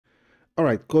All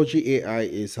right, Koji AI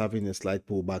is having a slight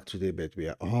pullback today, but we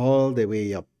are all the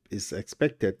way up. Is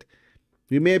expected.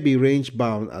 We may be range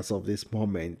bound as of this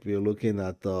moment. We're looking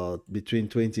at between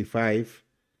 25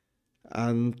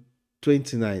 and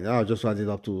 29. I'll just round it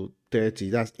up to 30.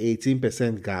 That's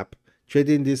 18% gap.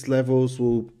 Trading these levels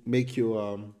will make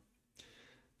you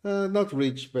not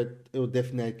rich, but it will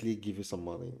definitely give you some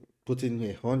money. Put in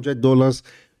 $100,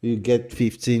 you get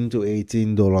 $15 to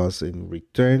 $18 in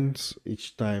returns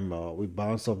each time. We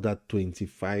bounce off that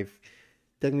 25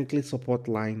 technically support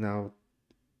line now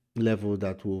level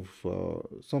that we've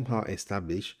somehow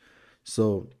established.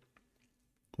 So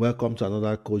welcome to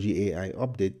another Koji AI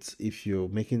update. If you're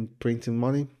making printing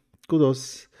money,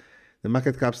 kudos. The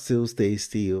market cap still stays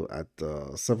still at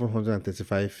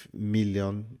 $735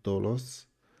 million.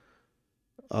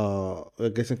 We're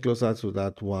getting closer to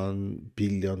that $1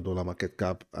 billion market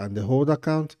cap, and the holder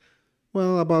count,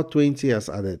 well, about 20 has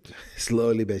added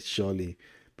slowly but surely.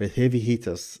 But heavy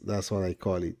hitters, that's what I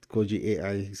call it. Koji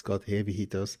AI has got heavy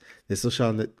hitters. The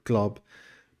social net club,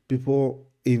 people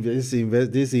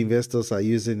these investors are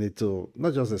using it to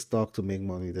not just a stock to make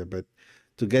money there, but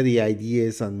to get the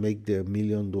ideas and make their $1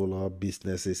 million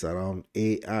businesses around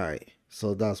AI.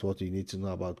 So that's what you need to know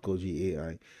about Koji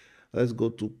AI. Let's go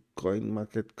to Coin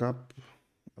Market Cap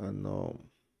and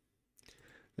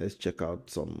let's check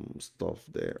out some stuff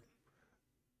there.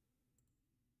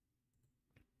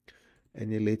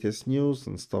 Any latest news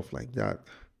and stuff like that.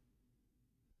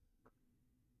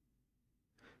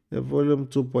 The volume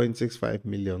 2.65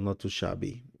 million, not too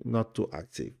shabby, not too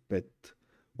active. But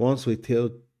once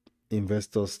retail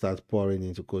investors start pouring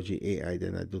into Koji AI,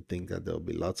 then I do think that there will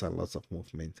be lots and lots of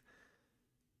movement.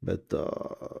 But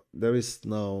there is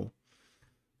no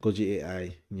Koji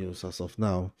AI news as of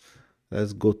now.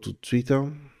 Let's go to Twitter.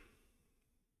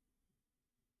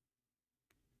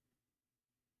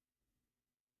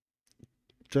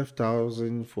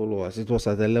 12,000 followers. It was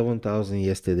at 11,000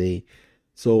 yesterday.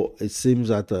 So it seems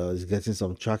that it's getting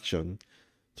some traction.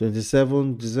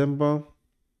 27 December.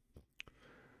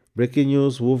 Breaking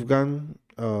news, Wolfgang.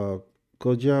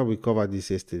 Corgi, we covered this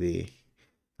yesterday.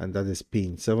 And that is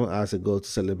pinned 7 hours ago to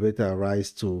celebrate our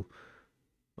rise to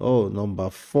number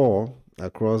 4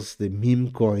 across the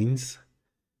meme coins.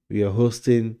 We are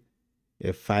hosting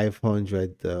a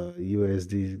 500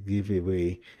 USD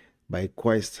giveaway by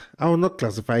Quest. I will not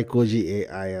classify Koji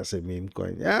AI as a meme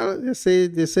coin. Yeah, they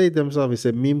say themselves it's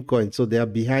a meme coin, so they are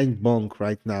behind Bonk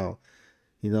right now.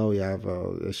 You know, we have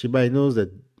Shiba Inus,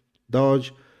 the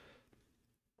Doge.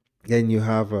 Then you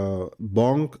have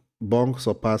Bonk. Bonk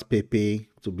surpassed Pepe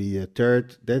to be a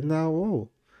third. Then now,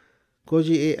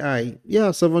 Koji AI,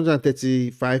 yeah,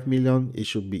 735 million. It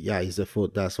should be, yeah, it's the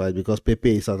fourth. That's right, because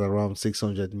Pepe is at around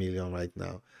 600 million right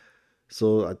now.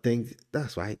 So I think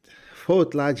that's right.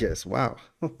 Fourth largest. Wow.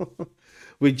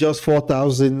 With just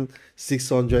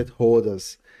 4,600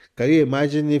 holders. Can you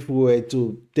imagine if we were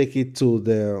to take it to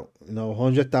the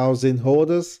 100,000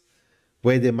 holders,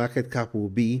 where the market cap will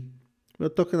be? We're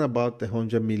talking about the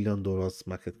 $100 million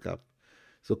market cap.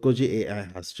 So Koji AI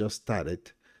has just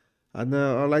started. And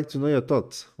I'd like to know your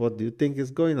thoughts. What do you think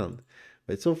is going on?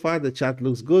 But so far, the chart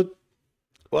looks good.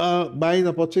 Well, buying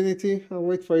opportunity, I'll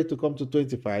wait for it to come to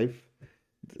 25.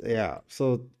 Yeah,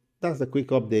 so that's the quick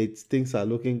update. Things are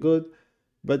looking good.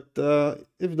 But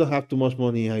if you don't have too much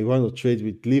money and you want to trade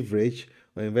with leverage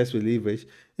or invest with leverage,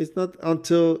 it's not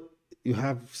until you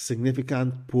have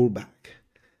significant pullback.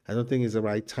 I don't think it's the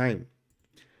right time.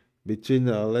 Between,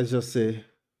 let's just say,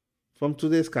 from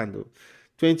today's candle,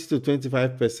 20 to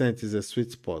 25% is a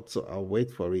sweet spot. So I'll wait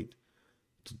for it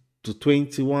to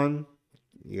 21,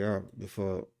 yeah,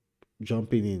 before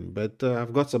jumping in. But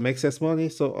I've got some excess money,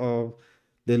 so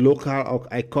the local,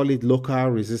 I call it local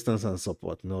resistance and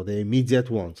support. No, the immediate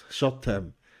ones, short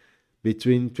term,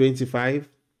 between 25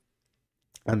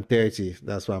 and 30.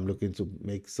 That's why I'm looking to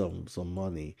make some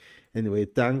money. Anyway,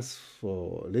 thanks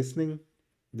for listening.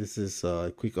 This is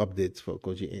a quick update for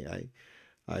Koji AI.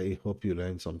 I hope you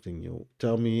learned something new.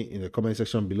 Tell me in the comment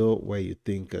section below where you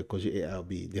think Koji AI will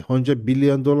be. The $100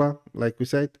 billion, like we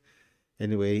said.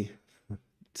 Anyway,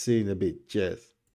 see you in a bit. Cheers.